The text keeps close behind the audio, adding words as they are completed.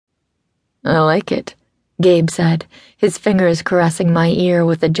I like it, Gabe said, his fingers caressing my ear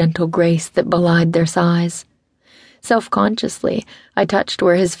with a gentle grace that belied their size. Self-consciously, I touched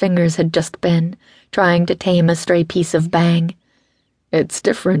where his fingers had just been, trying to tame a stray piece of bang. It's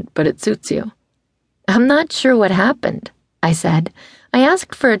different, but it suits you. I'm not sure what happened, I said. I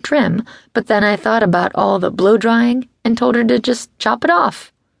asked for a trim, but then I thought about all the blow-drying and told her to just chop it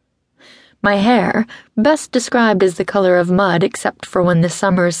off. My hair, best described as the color of mud except for when the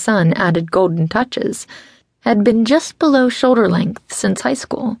summer's sun added golden touches, had been just below shoulder length since high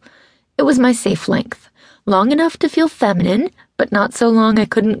school. It was my safe length, long enough to feel feminine, but not so long I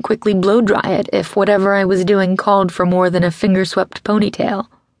couldn't quickly blow-dry it if whatever I was doing called for more than a finger-swept ponytail.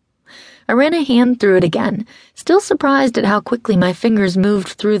 I ran a hand through it again, still surprised at how quickly my fingers moved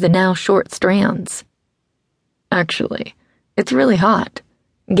through the now short strands. Actually, it's really hot,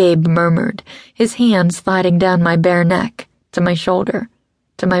 Gabe murmured, his hand sliding down my bare neck, to my shoulder,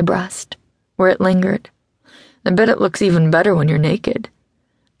 to my breast, where it lingered. I bet it looks even better when you're naked.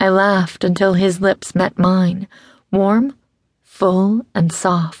 I laughed until his lips met mine, warm, full, and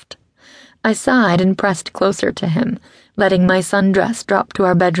soft. I sighed and pressed closer to him, letting my sundress drop to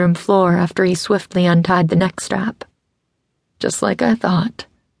our bedroom floor after he swiftly untied the neck strap. Just like I thought,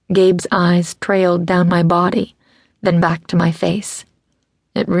 Gabe's eyes trailed down my body, then back to my face.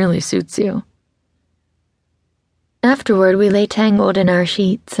 It really suits you. Afterward, we lay tangled in our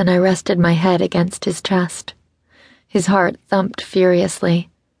sheets, and I rested my head against his chest. His heart thumped furiously.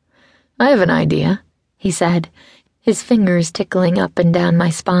 I have an idea, he said, his fingers tickling up and down my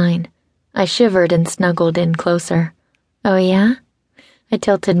spine. I shivered and snuggled in closer. Oh, yeah? I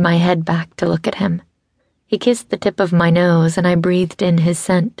tilted my head back to look at him. He kissed the tip of my nose, and I breathed in his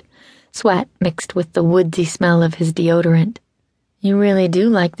scent, sweat mixed with the woodsy smell of his deodorant. You really do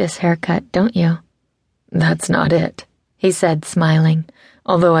like this haircut, don't you? That's not it, he said, smiling,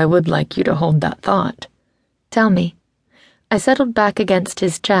 although I would like you to hold that thought. Tell me. I settled back against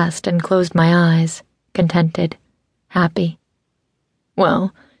his chest and closed my eyes, contented, happy.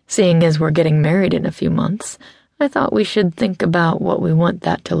 Well, seeing as we're getting married in a few months, I thought we should think about what we want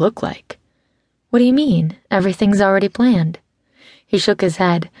that to look like. What do you mean? Everything's already planned. He shook his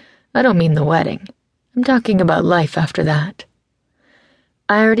head. I don't mean the wedding. I'm talking about life after that.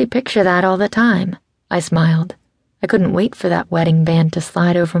 I already picture that all the time, I smiled. I couldn't wait for that wedding band to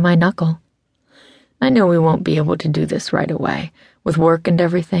slide over my knuckle. I know we won't be able to do this right away, with work and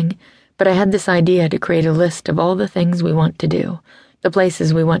everything, but I had this idea to create a list of all the things we want to do, the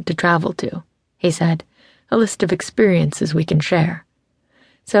places we want to travel to, he said, a list of experiences we can share.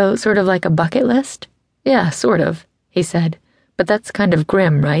 So, sort of like a bucket list? Yeah, sort of, he said, but that's kind of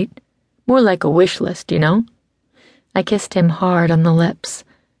grim, right? More like a wish list, you know? I kissed him hard on the lips,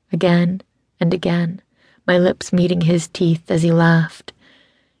 again and again, my lips meeting his teeth as he laughed.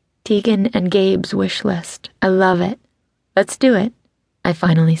 Tegan and Gabe's wish list. I love it. Let's do it, I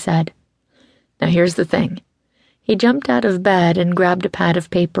finally said. Now here's the thing. He jumped out of bed and grabbed a pad of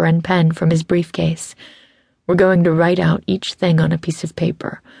paper and pen from his briefcase. We're going to write out each thing on a piece of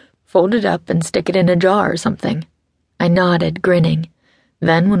paper, fold it up and stick it in a jar or something. I nodded, grinning.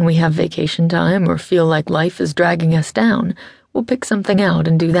 Then, when we have vacation time or feel like life is dragging us down, we'll pick something out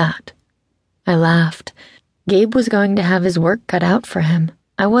and do that. I laughed. Gabe was going to have his work cut out for him.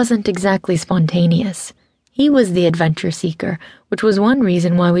 I wasn't exactly spontaneous. He was the adventure seeker, which was one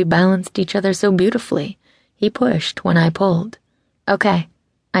reason why we balanced each other so beautifully. He pushed when I pulled. Okay,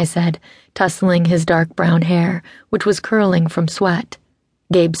 I said, tussling his dark brown hair, which was curling from sweat.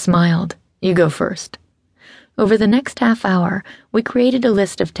 Gabe smiled. You go first. Over the next half hour, we created a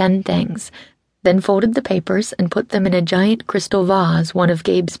list of 10 things, then folded the papers and put them in a giant crystal vase one of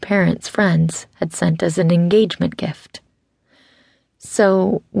Gabe's parents' friends had sent as an engagement gift.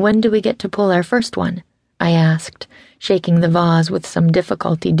 So, when do we get to pull our first one? I asked, shaking the vase with some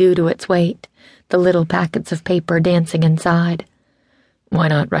difficulty due to its weight, the little packets of paper dancing inside. Why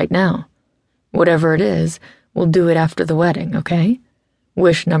not right now? Whatever it is, we'll do it after the wedding, okay?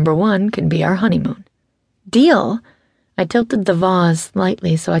 Wish number 1 can be our honeymoon. Deal! I tilted the vase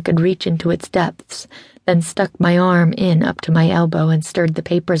slightly so I could reach into its depths, then stuck my arm in up to my elbow and stirred the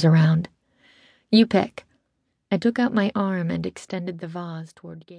papers around. You pick. I took out my arm and extended the vase toward Gabe.